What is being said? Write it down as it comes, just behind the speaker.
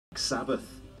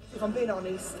Sabbath. If I'm being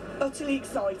honest, utterly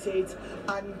excited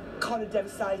and kind of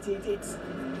devastated. It's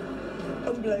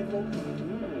unbelievable.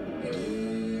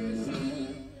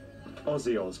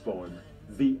 Ozzy Osbourne,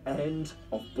 the end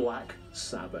of Black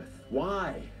Sabbath.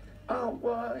 Why? Oh,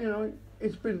 well, you know,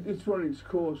 it's run its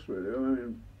course, really. I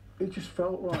mean, it just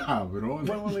felt right.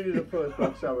 When we did the first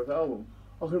Black Sabbath album,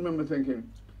 I can remember thinking,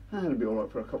 it'll be all right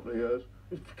for a couple of years.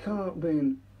 It's kind of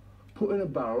been put in a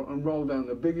barrel and rolled down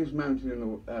the biggest mountain in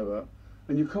the ever,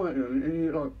 and you come out and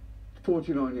you're like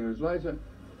 49 years later.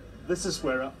 This is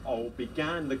where it all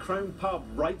began, the Crown Pub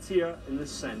right here in the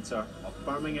centre of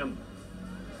Birmingham.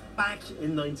 Back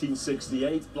in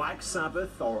 1968, Black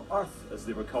Sabbath, or Earth as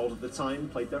they were called at the time,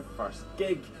 played their first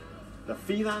gig. The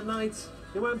fee that night,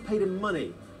 they weren't paid in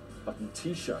money, but in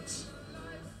t-shirts.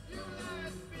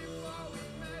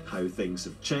 How things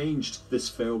have changed. This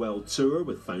farewell tour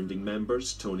with founding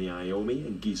members Tony Iommi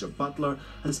and Geezer Butler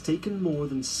has taken more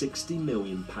than £60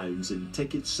 million in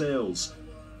ticket sales.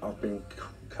 I've been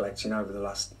collecting over the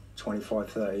last 25,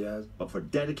 30 years. But for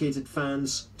dedicated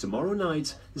fans, tomorrow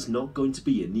night is not going to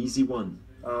be an easy one.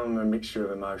 I'm a mixture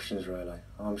of emotions, really.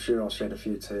 I'm sure I'll shed a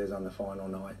few tears on the final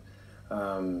night,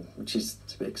 which is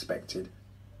to be expected.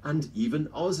 And even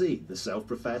Ozzy, the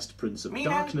self-professed Prince of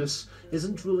Darkness,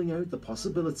 isn't ruling out the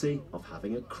possibility of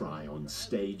having a cry on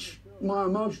stage. My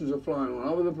emotions are flying all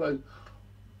over the place.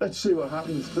 Let's see what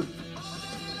happens.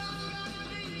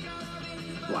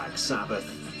 Black Sabbath,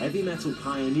 heavy metal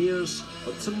pioneers,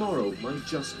 but tomorrow might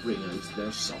just bring out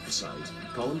their soft side.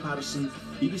 Colin Patterson,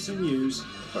 BBC News,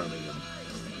 Birmingham.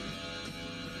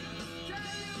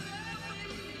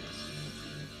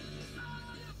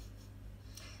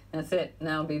 That's it.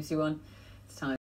 Now BBC One.